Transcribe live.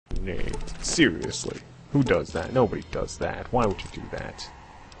nay. Seriously. Who does that? Nobody does that. Why would you do that?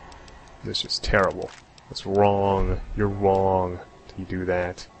 This is terrible. That's wrong. You're wrong to do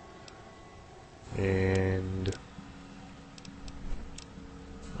that. And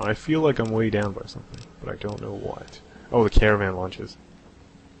I feel like I'm way down by something, but I don't know what. Oh, the caravan launches.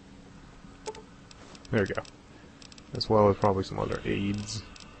 There we go. As well as probably some other aids.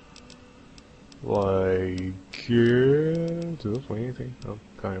 Like, does this weigh anything? Oh,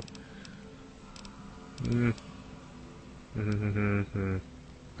 kind of.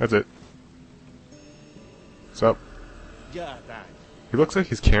 That's it. What's up? He looks like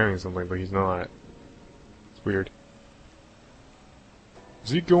he's carrying something, but he's not. It's weird. Is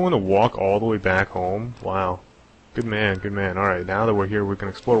he going to walk all the way back home? Wow. Good man, good man. Alright, now that we're here, we can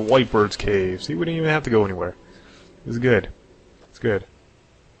explore Whitebird's cave. See, we didn't even have to go anywhere. This is good. It's good.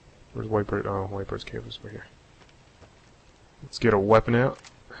 Where's Whitebird? Oh, Whitebird's cave is over here. Let's get a weapon out.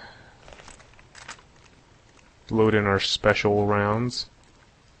 Load in our special rounds,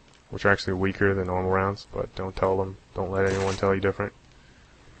 which are actually weaker than normal rounds, but don't tell them. Don't let anyone tell you different.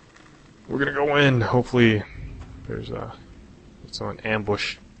 We're gonna go in. Hopefully, there's it's on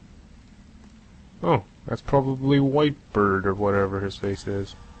ambush. Oh, that's probably Whitebird or whatever his face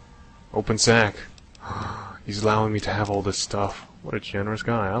is. Open sack. He's allowing me to have all this stuff. What a generous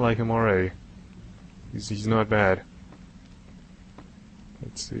guy. I like him already. He's not bad.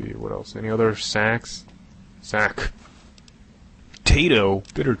 Let's see, what else? Any other sacks? Sack. Potato.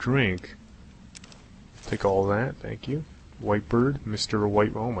 Bitter drink. Take all that, thank you. Whitebird. Mr.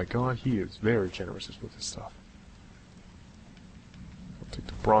 White. Oh my god, he is very generous with his stuff. I'll take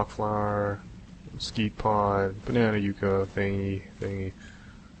the Brock flower. Skeet pod. Banana yucca. Thingy.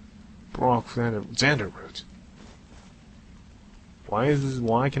 Brock Xander root.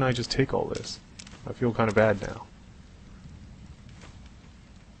 Why can I just take all this? I feel kind of bad now.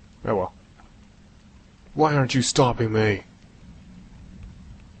 Oh well. Why aren't you stopping me?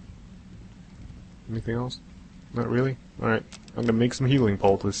 Anything else? Not really? Alright, I'm gonna make some healing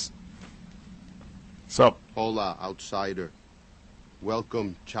poultice. Sup? Hola, outsider.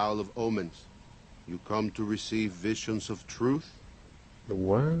 Welcome, child of omens. You come to receive visions of truth? The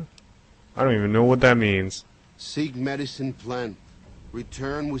what? I don't even know what that means. Seek medicine plant.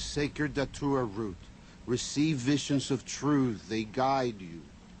 Return with sacred datura root. Receive visions of truth. They guide you.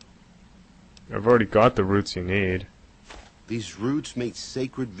 I've already got the roots you need. These roots make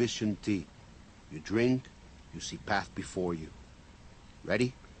sacred vision tea. You drink, you see path before you.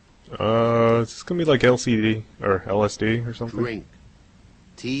 Ready? Is this gonna be like LCD or LSD or something? Drink.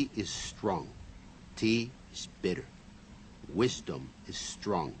 Tea is strong. Tea is bitter. Wisdom is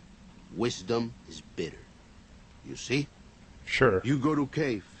strong. Wisdom is bitter. You see? Sure. You go to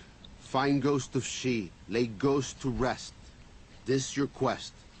cave. Find ghost of she. Lay ghost to rest. This your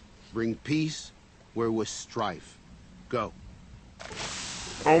quest. Bring peace where was strife. Go.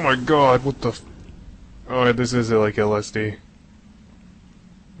 Oh my god, what the oh, this is like LSD.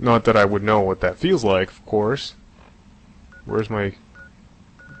 Not that I would know what that feels like, of course. Where's my...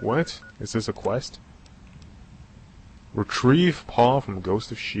 What? Is this a quest? Retrieve paw from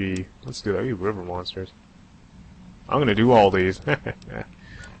Ghost of She. Let's do that. You river monsters. I'm gonna do all these.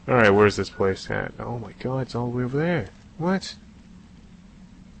 Alright, where's this place at? Oh my god, it's all the way over there. What?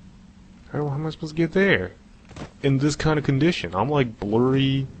 How am I supposed to get there? In this kind of condition. I'm like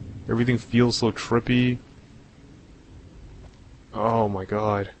blurry. Everything feels so trippy. Oh my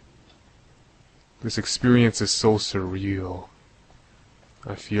god. This experience is so surreal.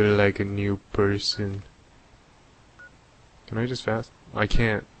 I feel like a new person. Can I just fast? I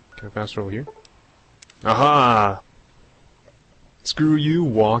can't. Can I fast over here? Aha! Screw you,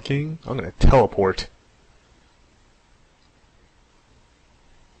 walking. I'm gonna teleport.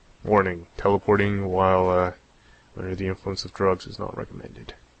 Warning. Teleporting while under the influence of drugs is not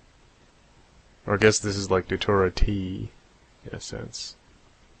recommended. Or I guess this is like datura tea, in a sense.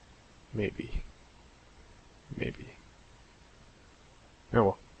 Maybe. Maybe. Oh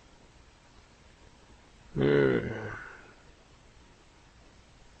well.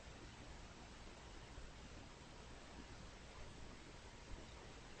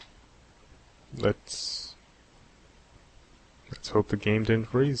 Let's hope the game didn't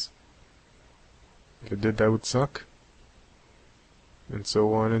freeze. If it did, that would suck. And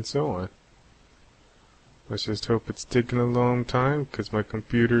so on and so on. Let's just hope it's taking a long time, because my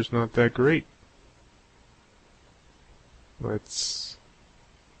computer's not that great. Let's...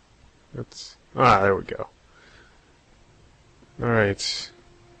 Ah, there we go. Alright.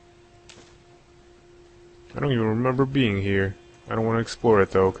 I don't even remember being here. I don't want to explore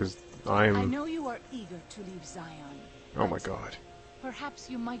it, though, because I know you are eager to leave Zion. Oh my god. Perhaps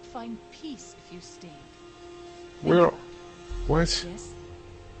you might find peace if you stayed. Where? What? Yes?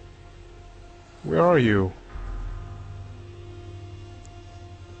 Where are you?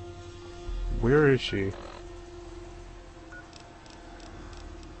 Where is she?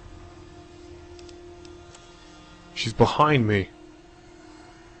 She's behind me.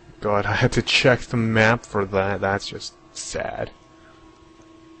 God, I had to check the map for that. That's just sad.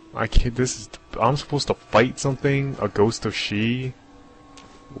 I can't. I'm supposed to fight something, a ghost of she,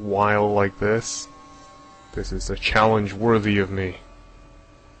 while like this. This is a challenge worthy of me.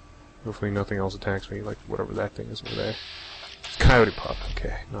 Hopefully nothing else attacks me, like whatever that thing is over there. It's Coyote Pup.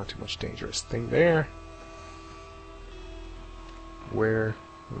 Okay, not too much dangerous thing there. Where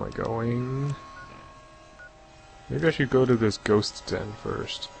am I going? Maybe I should go to this ghost den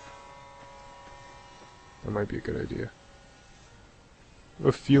first. That might be a good idea. I have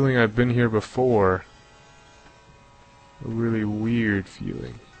a feeling I've been here before. A really weird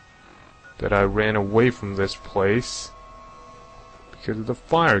feeling. That I ran away from this place because of the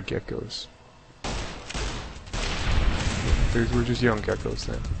fire geckos. These were just young geckos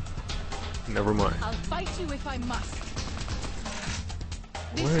then. Never mind. I'll fight you if I must.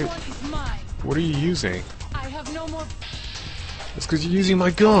 This Wait. one is mine. What are you using? I have no more. It's because you're using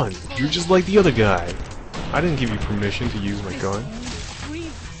my gun. You're just like the other guy. I didn't give you permission to use my gun.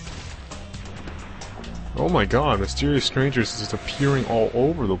 Oh my god, mysterious strangers is just appearing all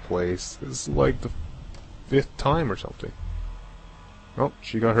over the place. This is like the 5th time or something. Oh,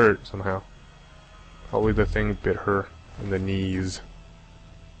 she got hurt somehow. Probably the thing bit her in the knees.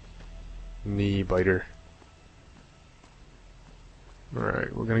 Knee biter.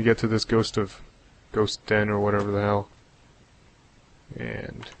 Alright, we're gonna get to this ghost den or whatever the hell.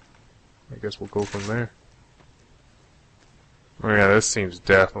 And I guess we'll go from there. Oh yeah, this seems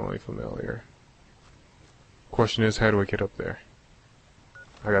definitely familiar. Question is, how do I get up there?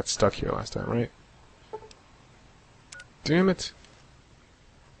 I got stuck here last time, right? Damn it!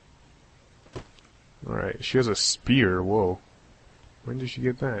 Alright, she has a spear, whoa. When did she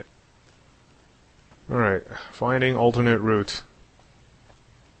get that? Alright, finding alternate route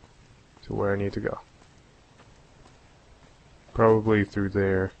to where I need to go. Probably through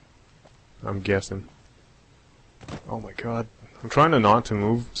there, I'm guessing. Oh my god. I'm trying to not to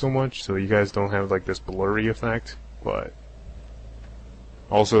move so much so you guys don't have like this blurry effect, but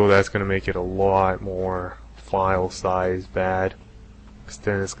also that's going to make it a lot more file size bad, because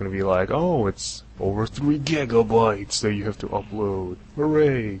then it's going to be like, oh, it's over 3 gigabytes that you have to upload.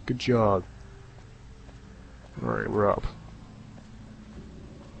 Hooray, good job. Alright, we're up.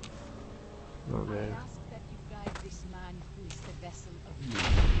 Oh man.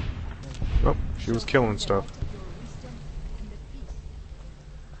 Oh, she was killing stuff.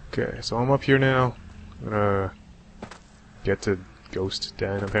 Okay, so I'm up here now. I'm gonna get to Ghost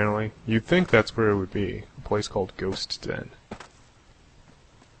Den, apparently. You'd think that's where it would be. A place called Ghost Den.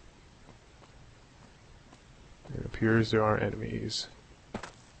 It appears there are enemies. I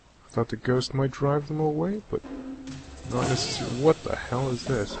thought the ghost might drive them away, but not necessarily. What the hell is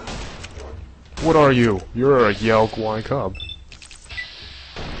this? What are you? You're a guai cub.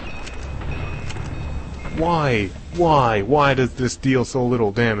 Why? Why? Why does this deal so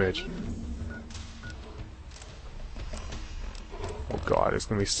little damage? Oh god, it's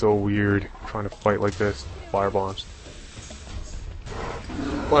gonna be so weird trying to fight like this. Firebombs.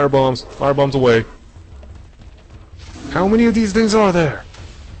 Firebombs! Firebombs away! How many of these things are there?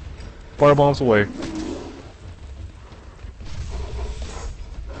 Firebombs away.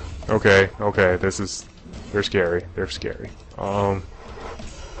 Okay, okay, this is... They're scary. They're scary. I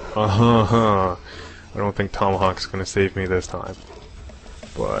don't think Tomahawk's gonna save me this time.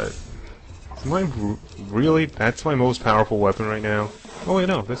 But... Am I really? That's my most powerful weapon right now? Oh wait,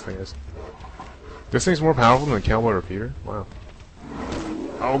 no, this thing is. This thing's more powerful than the Cowboy Repeater? Wow.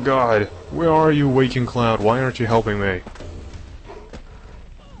 Oh god, where are you, Waking Cloud? Why aren't you helping me?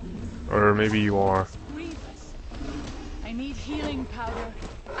 Or maybe you are. I need healing powder.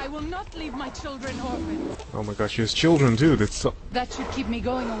 I will not leave my children orphaned. Oh my gosh, she has children too. That's so... That should keep me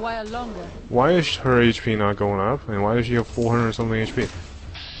going a while longer. Why is her HP not going up? And why does she have 400 something HP?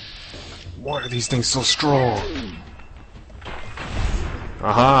 Why are these things so strong?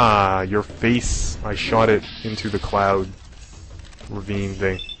 Aha! Your face! I shot it into the cloud ravine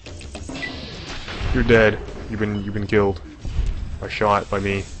thing. You're dead. You've been killed. By shot by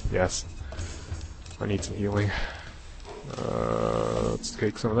me. Yes. I need some healing. Let's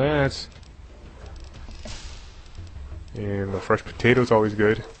take some of that. And the fresh potato's always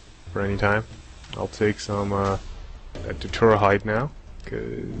good for any time. I'll take some that datura hide now,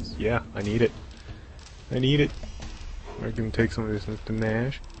 cause yeah, I need it. I need it. I can take some of this Mr.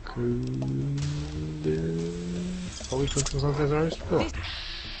 Nash. Probably something ours.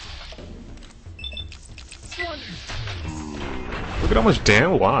 Look at how much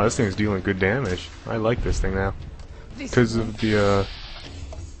damage! Wow, this thing's dealing good damage. I like this thing now because of the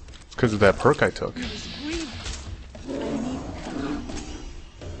because of that perk I took.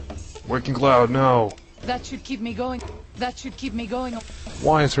 Working Cloud, no. That should keep me going. That should keep me going.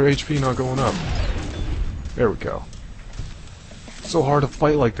 Why is her HP not going up? There we go. It's so hard to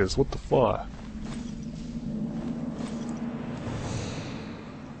fight like this. What the fuck?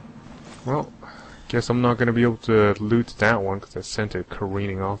 Well, guess I'm not gonna be able to loot that one because I sent it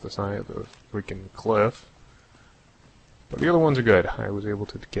careening off the side of the freaking cliff. But the other ones are good. I was able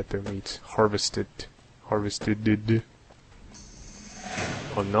to get their meat harvested.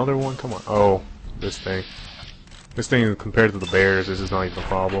 Another one? Come on. Oh, this thing. This thing, compared to the bears, this is not even a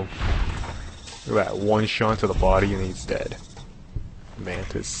problem. Look at that. One shot to the body and he's dead.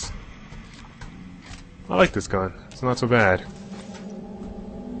 Mantis. I like this gun. It's not so bad.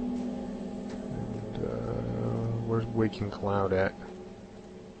 And, where's Waking Cloud at?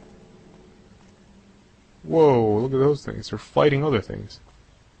 Whoa, look at those things. They're fighting other things.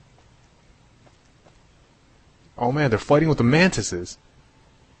 Oh man, they're fighting with the mantises.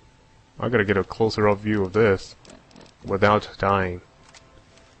 I gotta get a closer up view of this without dying.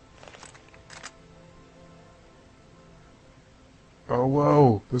 Oh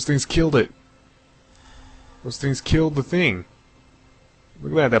whoa, those things killed it. Those things killed the thing.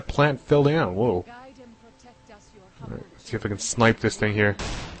 Look at that, that plant fell down. Whoa. Alright, let's see if I can snipe this thing here.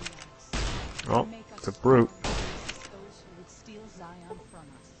 Oh, it's a brute.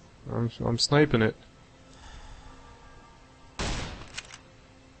 I'm sniping it.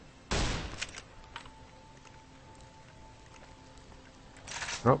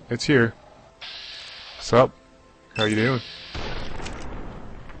 Oh, it's here. What's up? How you doing?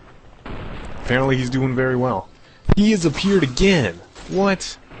 Apparently he's doing very well. He has appeared again!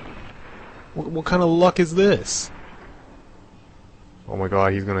 What? What kind of luck is this? Oh my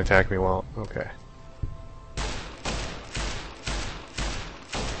god, he's gonna attack me while... Okay.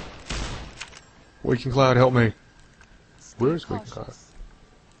 Waking Cloud, help me! Where's Waking Cloud?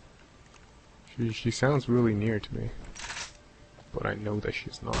 She sounds really near to me. But I know that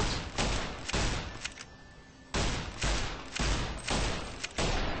she's not.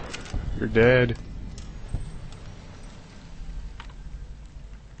 You're dead.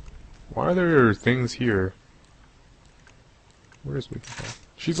 Why are there things here? Where is Waking Cloud?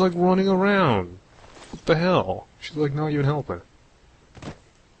 She's like running around! What the hell? She's like not even helping.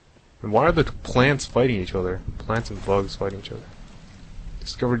 And why are the plants fighting each other? Plants and bugs fighting each other.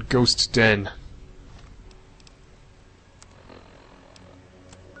 Discovered Ghost Den.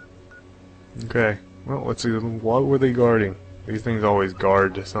 Okay, well, let's see, what were they guarding? These things always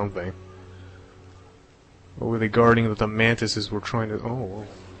guard something. What were they guarding that the mantises were trying to... Oh,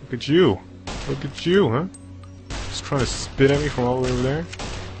 look at you! Look at you, huh? Just trying to spit at me from all the way over there?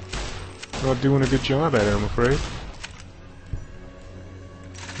 Not doing a good job at it, I'm afraid.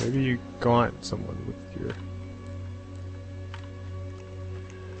 Maybe you got someone with your...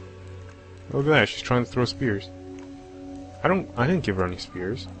 Look at that, she's trying to throw spears. I didn't give her any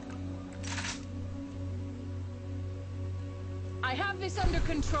spears. I have this under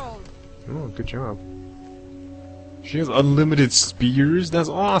control. Oh, good job. She has unlimited spears? That's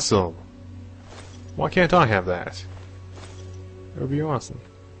awesome! Why can't I have that? That would be awesome.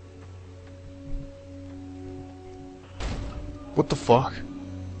 What the fuck?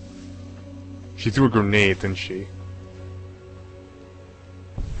 She threw a grenade, didn't she?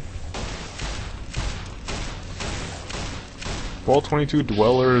 Ball 22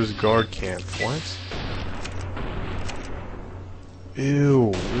 Dwellers Guard Camp. What?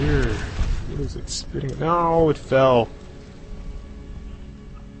 Ew, weird. What is it spitting? No, it fell.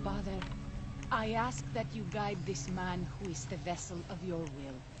 Father, I ask that you guide this man who is the vessel of your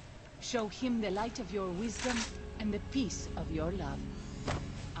will. Show him the light of your wisdom and the peace of your love.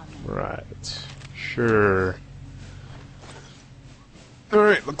 Amen. Right. Sure.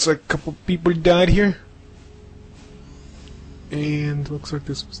 Alright, looks like a couple people died here. And looks like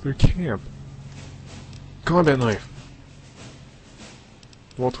this was their camp. Combat knife.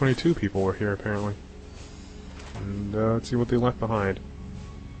 Well, 22 people were here, apparently. And, let's see what they left behind.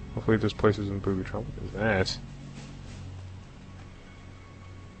 Hopefully this place isn't booby trap. What is that?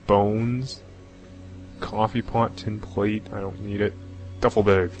 Bones. Coffee pot, tin plate. I don't need it. Duffel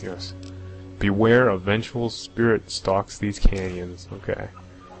bag, yes. Beware, a vengeful spirit stalks these canyons. Okay.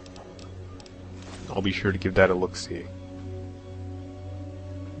 I'll be sure to give that a look-see.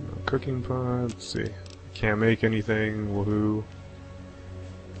 Cooking pot, let's see. Can't make anything. Woohoo.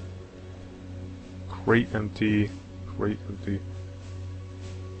 Crate empty. Crate empty.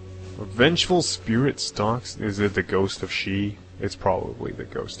 A vengeful spirit stalks. Is it the ghost of she? It's probably the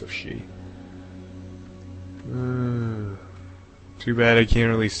ghost of she. Too bad I can't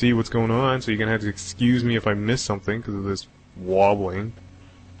really see what's going on, so you're gonna have to excuse me if I miss something because of this wobbling.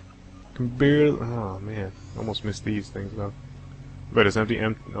 Can barely. Oh man, almost missed these things though. But it's empty.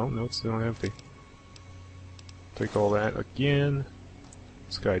 No, it's still empty. Take all that again.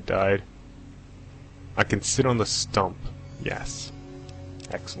 This guy died. I can sit on the stump. Yes.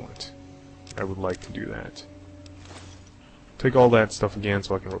 Excellent. I would like to do that. Take all that stuff again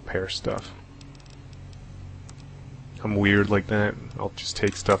so I can repair stuff. I'm weird like that. I'll just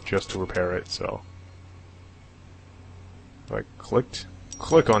take stuff just to repair it, so. If I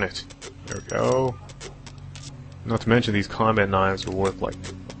click on it. There we go. Not to mention these combat knives are worth like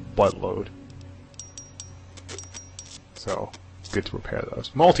a buttload. So, it's good to repair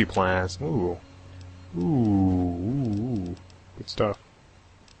those. Multiplas. Ooh. Ooh. Good stuff.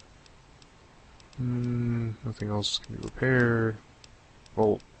 Nothing else can be repaired.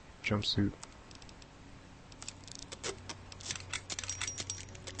 Bolt. Jumpsuit.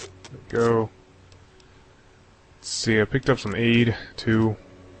 There we go. Let's see, I picked up some aid, too.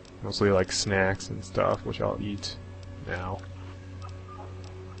 Mostly like snacks and stuff, which I'll eat now.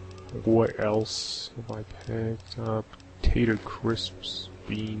 What else have I picked up? Tater crisps,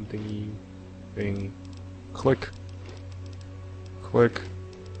 bean thingy. Click.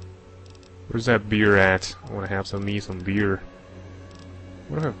 Where's that beer at? I want to have some beer.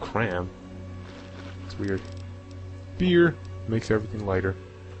 What do I have? Cram. It's weird. Beer makes everything lighter.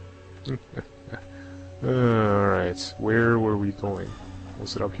 Alright, where were we going?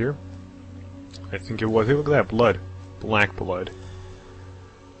 Was it up here? I think it was. Hey, look at that blood. Black blood.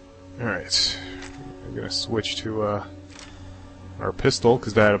 Alright. I'm gonna switch to our pistol,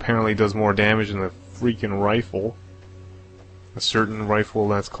 because that apparently does more damage than the freaking rifle. A certain rifle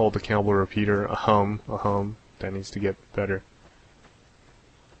that's called the caliber repeater. That needs to get better.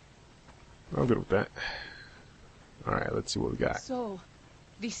 I'm good with that. Alright, let's see what we got. So,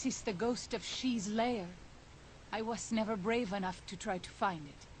 this is the ghost of She's lair. I was never brave enough to try to find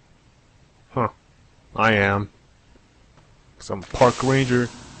it. Huh. I am. 'Cause I'm a park ranger.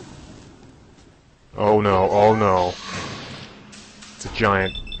 Oh no. It's a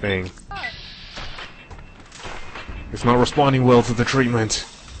giant thing. It's not responding well to the treatment.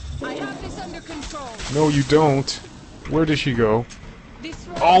 I have this under control. No, you don't. Where did she go? This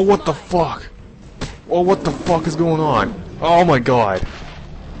Oh, what the fuck? Oh, what the fuck is going on? Oh my god.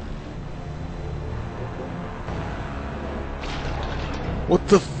 What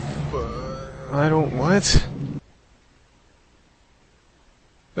the I don't... what?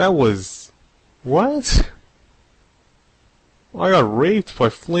 That was... what? I got raped by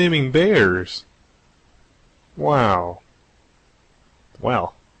flaming bears. Wow.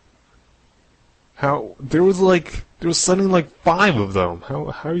 Wow. How... there was suddenly like 5 of them.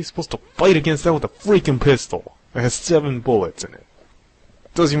 How are you supposed to fight against that with a freaking pistol? It has 7 bullets in it.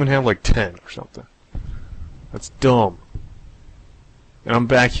 It doesn't even have like 10 or something. That's dumb. And I'm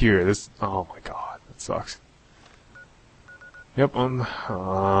back here. Oh my god, that sucks. Yep, it's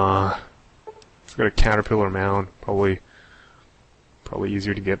got a caterpillar mound. Probably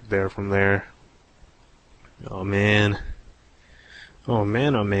easier to get there from there. Oh man. Oh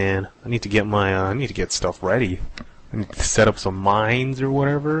man. I need to get stuff ready. I need to set up some mines or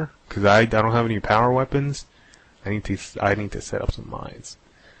whatever, cause I don't have any power weapons. I need to set up some mines.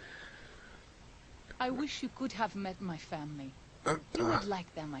 I wish you could have met my family. You would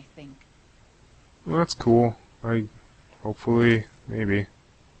like them, I think. Well, that's cool. Hopefully, maybe.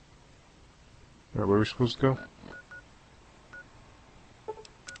 Alright, where are we supposed to go?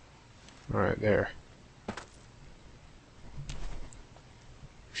 Alright, there.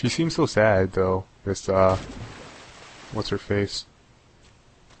 She seems so sad, though. This, what's her face?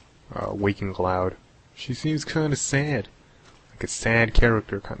 Waking Cloud. She seems kinda sad. Like a sad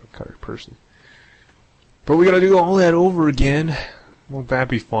character kind of person. But we gotta do all that over again. Won't that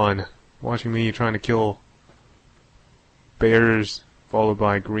be fun? Watching me trying to kill bears followed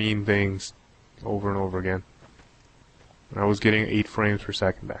by green things over and over again. And I was getting 8 frames per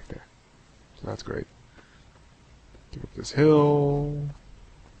second back there. So that's great. Get up this hill.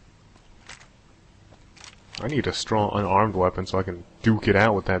 I need a strong unarmed weapon so I can duke it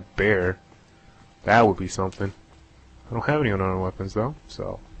out with that bear. That would be something. I don't have any unarmed weapons though,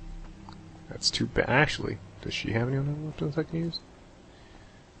 so that's too bad. Actually, does she have any unarmed weapons I can use?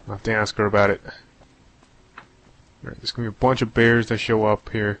 I'll have to ask her about it. Alright, there's gonna be a bunch of bears that show up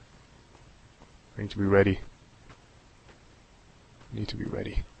here. I need to be ready. Need to be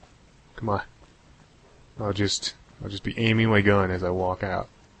ready. Come on. I'll just be aiming my gun as I walk out.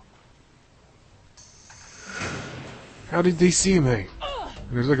 How did they see me?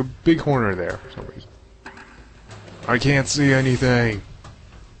 There's like a big horner there for some reason. I can't see anything.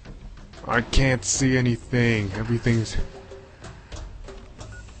 I can't see anything. Everything's...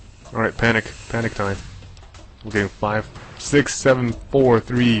 Alright, panic. Panic time. We're getting 5, 6, 7, 4,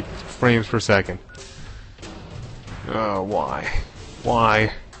 3 frames per second. Oh, why?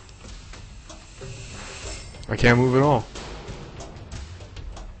 Why? I can't move at all.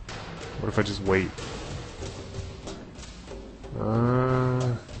 What if I just wait?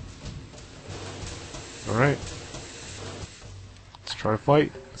 Alright. Let's try to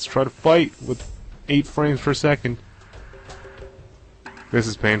fight. Let's try to fight with 8 frames per second. This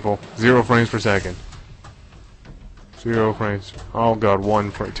is painful. 0 frames per second. 0 frames. Oh god,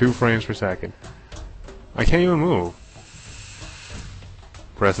 2 frames per second. I can't even move.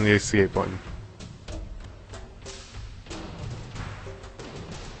 Pressing the escape button.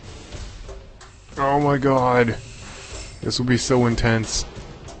 Oh my god. This will be so intense.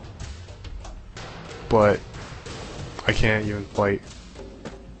 But I can't even fight.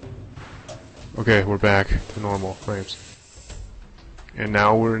 Okay, we're back to normal frames. And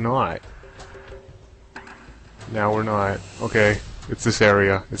now we're not. Now we're not. Okay, it's this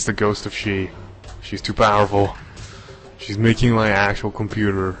area. It's the ghost of she. She's too powerful. She's making my actual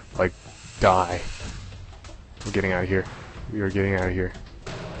computer, like, die. We're getting out of here. We are getting out of here.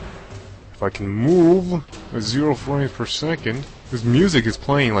 If I can move at 0 frames per second, this music is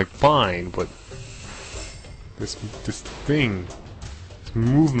playing like fine, but this thing, this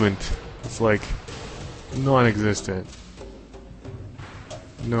movement, it's like non-existent.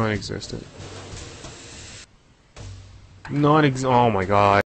 Non-existent. Oh my god.